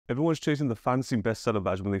Everyone's chasing the fancy bestseller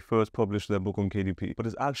badge when they first publish their book on KDP, but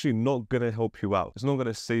it's actually not going to help you out. It's not going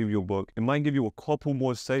to save your book. It might give you a couple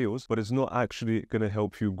more sales, but it's not actually going to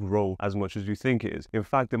help you grow as much as you think it is. In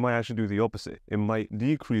fact, it might actually do the opposite. It might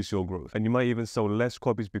decrease your growth, and you might even sell less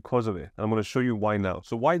copies because of it. And I'm going to show you why now.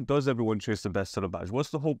 So why does everyone chase the bestseller badge? What's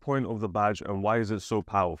the whole point of the badge, and why is it so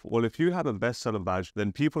powerful? Well, if you have a bestseller badge,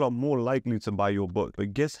 then people are more likely to buy your book.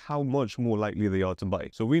 But guess how much more likely they are to buy?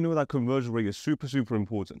 So we know that conversion rate is super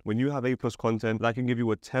important. When you have A+ content, that can give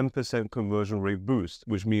you a 10% conversion rate boost,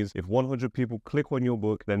 which means if 100 people click on your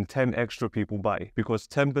book, then 10 extra people buy, because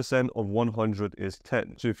 10% of 100 is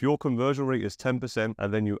 10. So if your conversion rate is 10%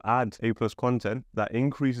 and then you add A+ content, that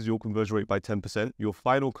increases your conversion rate by 10%. Your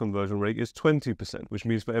final conversion rate is 20%, which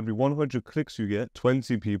means for every 100 clicks you get,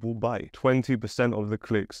 20 people buy. 20% of the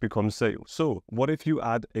clicks become sales. So what if you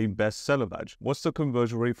add a bestseller badge? What's the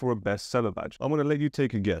conversion rate for a bestseller badge? I'm going to let you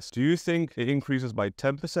take a guess. Do you think it increases by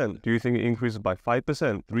 10%? Do you think it increases by 5%,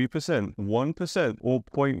 3%, 1%, or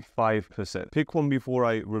 0.5%? Pick one before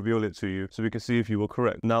I reveal it to you so we can see if you were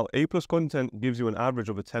correct. Now, A+ content gives you an average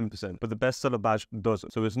of a 10%, but the bestseller badge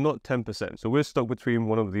doesn't. So it's not 10%. So we're stuck between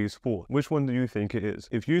one of these four. Which one do you think it is?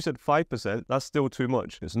 If you said 5%, that's still too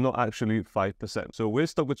much. It's not actually 5%. So we're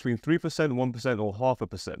stuck between 3%, 1%, or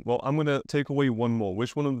 0.5%. Well, I'm going to take away one more.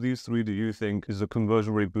 Which one of these three do you think is the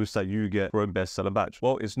conversion rate boost that you get for a bestseller badge?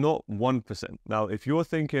 Well, it's not 1%. Now, if you're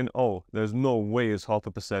thinking, oh, there's no way it's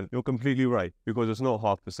 0.5%, you're completely right, because it's not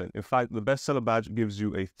 0.5%. In fact, the bestseller badge gives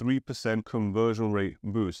you a 3% conversion rate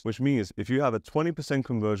boost, which means if you have a 20%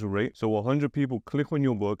 conversion rate, so 100 people click on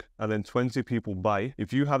your book and then 20 people buy,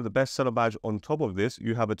 if you have the bestseller badge on top of this,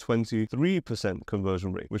 you have a 23%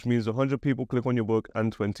 conversion rate, which means 100 people click on your book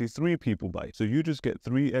and 23 people buy. So you just get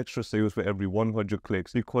 3 extra sales for every 100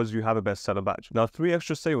 clicks because you have a bestseller badge. Now, 3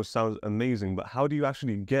 extra sales sounds amazing, but how do you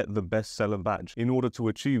actually get the bestseller badge in order to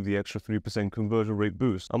achieve the extra 3% conversion rate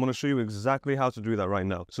boost? I'm going to show you exactly how to do that right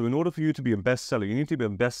now. So in order for you to be a bestseller, you need to be a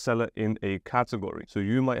bestseller in a category. So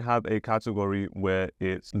you might have a category where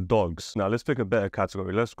it's dogs. Now let's pick a better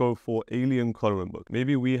category. Let's go for alien coloring book.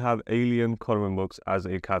 Maybe we have alien coloring books as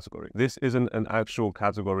a category. This isn't an actual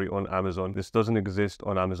category on Amazon. This doesn't exist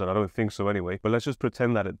on Amazon. I don't think so anyway, but let's just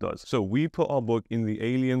pretend that it does. So we put our book in the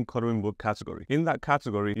alien coloring book category. In that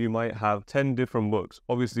category, you might have 10 different books.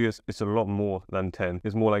 Obviously, it's a lot more than 10.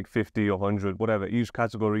 It's more like 50 or 100, whatever. Each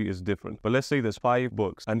category is different. But let's say there's 5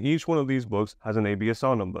 books, and each one of these books has an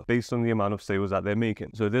ABSR number based on the amount of sales that they're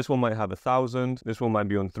making. So this one might have 1,000. This one might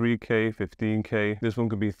be on 3K, 15K. This one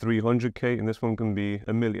could be 300K, and this one can be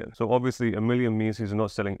 1 million. So obviously, 1 million means he's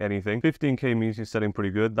not selling anything. 15K means he's selling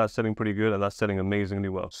pretty good. That's selling pretty good, and that's selling amazingly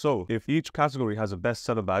well. So if each category has a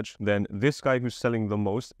bestseller badge, then this guy who's selling the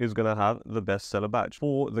most is going to have the bestseller badge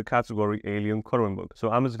for the category alien coloring book.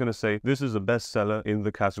 So Amazon's going to say this is a bestseller in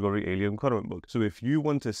the category alien coloring book. So if you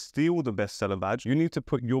want to steal the bestseller badge, you need to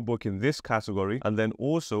put your book in this category and then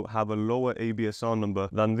also have a lower ABSR number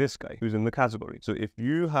than this guy who's in the category. So if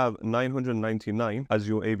you have 999 as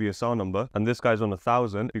your ABSR number and this guy's on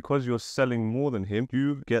 1,000, because you're selling more than him,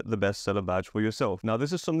 you get the bestseller badge for yourself. Now,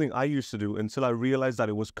 this is something I used to do until I realized that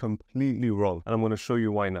it was completely wrong, and I'm going to show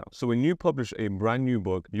you why now. So when you publish a brand new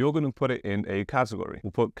book, you're going to put it in a category.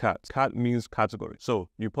 We'll put cat. Cat means category. So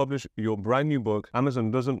you publish your brand new book.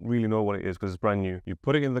 Amazon doesn't really know what it is because it's brand new. You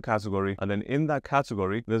put it in the category, and then in that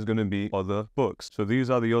category, there's going to be other books. So these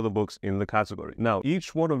are the other books in the category. Now,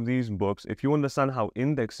 each one of these books, if you understand how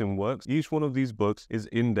indexing works, each one of these books is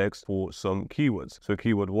indexed for some keywords. So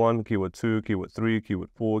keyword 1, keyword 2, keyword 3, keyword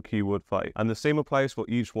 4, keyword 5. And the same applies for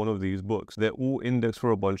each one of these books. They're all indexed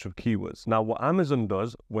for a bunch of keywords. Now, what Amazon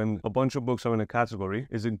does when a bunch of books are in a category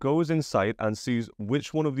is it goes inside and sees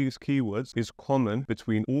which one of these keywords is common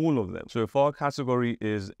between all of them. So if our category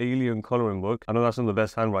is alien coloring book, I know that's not the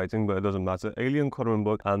best handwriting, but it doesn't matter. Alien coloring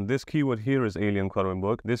book, and this keyword here is alien coloring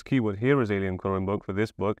book. This keyword here is alien coloring book for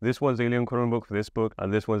this book. This one's alien coloring book for this book,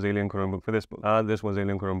 and this one's alien coloring book for this book, and this one's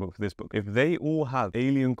alien coloring book for this book. If they all have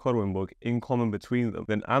alien coloring book in common between them,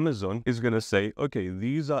 then Amazon is going to say, okay,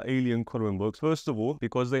 these are alien coloring books. First of all,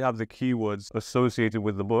 because they have the keywords associated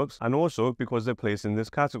with the books, and also because they're placed in this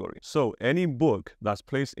category. So any book that's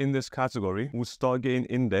placed in this category will start getting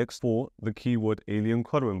indexed for the keyword alien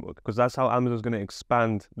coloring book, because that's how Amazon's going to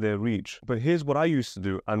expand their reach. But here's what I used to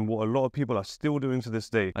do, and what a lot of people are still doing to this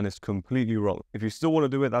day, and it's completely wrong. If you still want to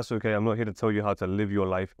do it, that's okay. I'm not here to tell you how to live your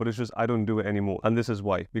life, but it's just I don't do it anymore. And this is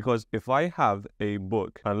why. Because if I have a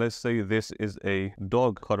book, and let's say this is a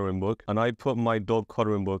dog coloring book, and I put my dog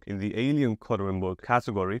coloring book in the alien coloring book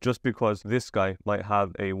category, just because this guy might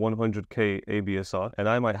have a 100K ABSR and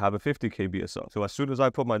I might have a 50K BSR. So as soon as I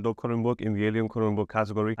put my dog coloring book in the alien coloring book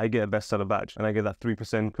category, I get a bestseller badge. and I get that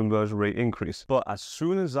 3% conversion rate increase. But as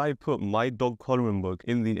soon as I put my dog coloring book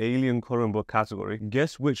in the alien coloring book category,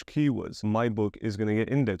 guess which keywords my book is going to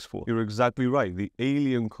get indexed for? You're exactly right, the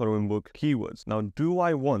alien coloring book keywords. Now, do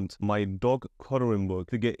I want my dog coloring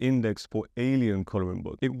book to get indexed for alien coloring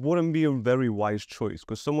book? It wouldn't be a very wise choice,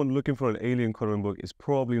 because someone looking for an alien coloring book is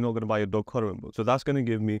probably not going to buy a dog coloring book. So that's going to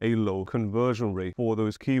give me a low conversion rate for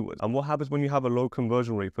those keywords. And what happens when you have a low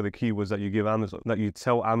conversion rate for the keywords that you give Amazon, that you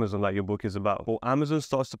tell Amazon that your book is about? Well, Amazon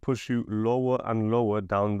starts to push you lower and lower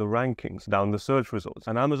down the rankings, down the search results.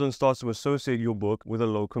 And Amazon starts to associate your book with a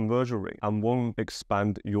low conversion rate and won't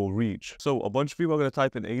expand your reach. So a bunch of people are going to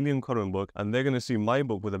type in alien coloring book and they're going to see my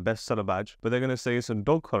book with a bestseller badge, but they're going to say it's a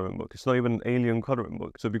dog coloring book. It's not even an alien coloring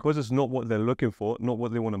book. So because it's not what they're looking for, not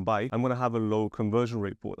what they want to buy, I'm going to have a low conversion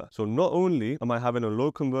rate for that. So not only am I having a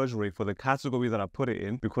low conversion rate for the category that I put it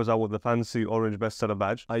in because I want the fancy orange bestseller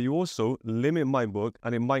badge, I also limit my book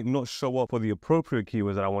and it might not show up for the appropriate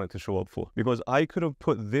keywords that I want it to show up for, because I could have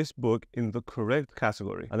put this book in the correct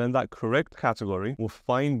category, and then that correct category will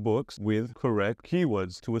find books with correct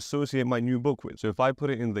keywords to associate my new book with. So if I put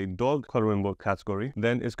it in the dog coloring book category,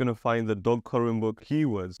 then it's going to find the dog coloring book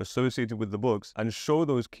keywords associated with the books and show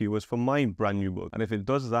those keywords for my brand new book. And if it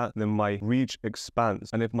does that, then my reach expands.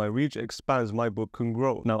 And if my reach expands, my book can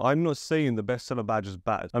grow. Now, I'm not saying the bestseller badge is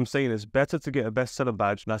bad. I'm saying it's better to get a bestseller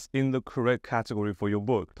badge that's in the correct category for your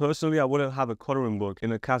book. Personally, I wouldn't have a coloring book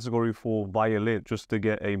in a category for violin just to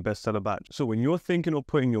get a bestseller badge. So when you're thinking of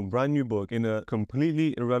putting your brand new book in a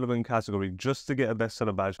completely irrelevant category just to get a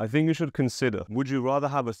bestseller badge, I think you should consider, would you rather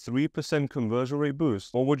have a 3% conversion rate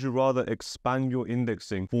boost, or would you rather expand your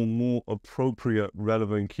indexing for more appropriate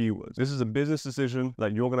relevant keywords? This is a business decision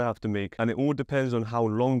that you're going to have to make, and it all depends on how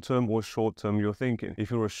long-term or short-term you're thinking.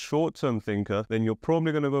 If you're a short-term thinker, then you're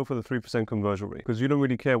probably going to go for the 3% conversion rate because you don't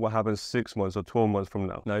really care what happens 6 months or 12 months from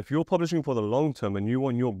now. Now, if you're publishing for the long term and you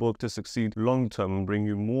want your book to succeed long-term and bring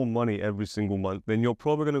you more money every single month, then you're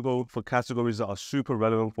probably going to go for categories that are super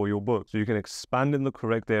relevant for your book, so you can expand in the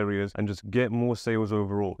correct areas and just get more sales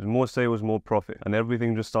overall. More sales, more profit, and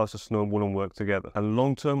everything just starts to snowball and work together. And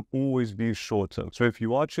long-term always beats short-term. So if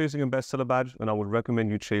you are chasing a bestseller badge, then I would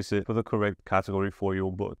recommend you chase it for the correct category for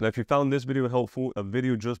your book. Now, if you found this video helpful, a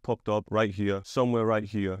video just popped up right here, somewhere right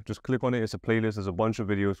here. Just click on it. It's a playlist. There's a bunch of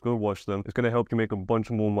videos. Go watch them. It's going to help you make a bunch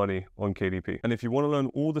more money on KDP. And if you want to learn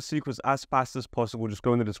all the secrets as fast as possible, just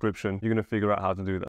go in the description. You're going to figure out how to do that.